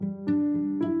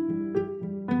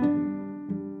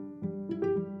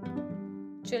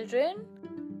children,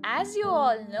 as you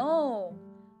all know,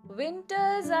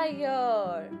 winters are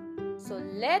here. So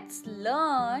let's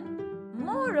learn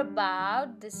more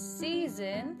about this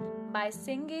season by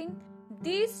singing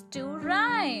these two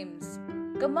rhymes.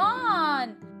 Come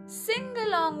on, sing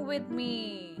along with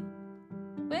me.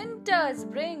 Winters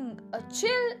bring a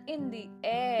chill in the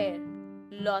air.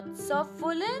 Lots of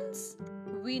woolens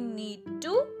we need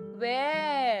to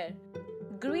wear.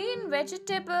 Green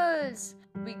vegetables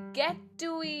we get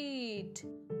to eat.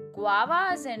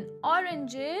 Guavas and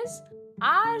oranges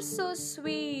are so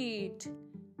sweet.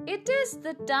 It is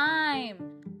the time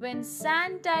when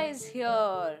Santa is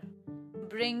here,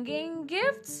 bringing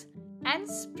gifts and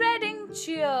spreading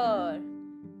cheer.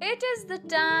 It is the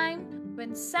time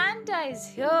when Santa is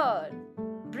here,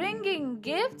 bringing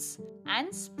gifts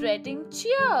and spreading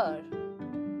cheer.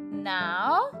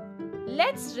 Now,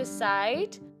 let's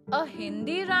recite a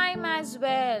Hindi rhyme as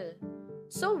well.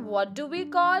 So, what do we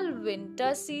call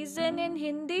winter season in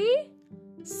Hindi?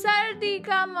 सर्दी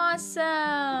का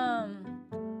मौसम.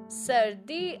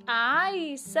 सर्दी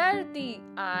आई,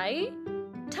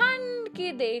 ठंड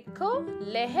की देखो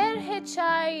लहर है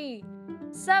छाई.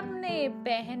 सबने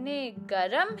पहने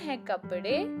गरम है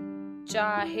कपड़े,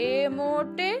 चाहे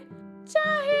मोटे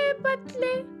चाहे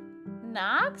पतले.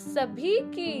 नाक सभी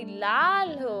की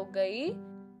लाल हो गई,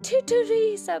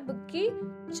 ठिठुरी सबकी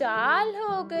चाल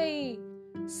हो गई.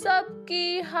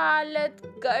 सबकी हालत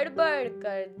गड़बड़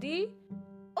कर दी.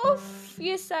 उफ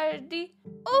ये सर्दी,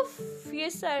 उफ ये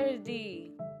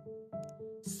सर्दी.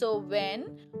 So when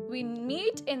we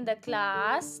meet in the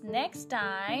class next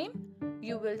time,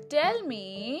 you will tell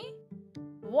me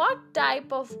what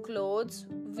type of clothes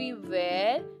we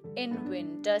wear in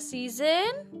winter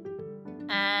season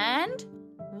and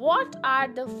what are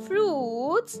the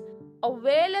fruits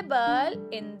available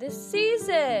in this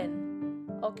season.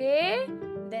 Okay?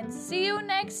 Then see you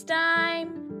next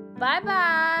time. Bye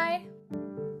bye.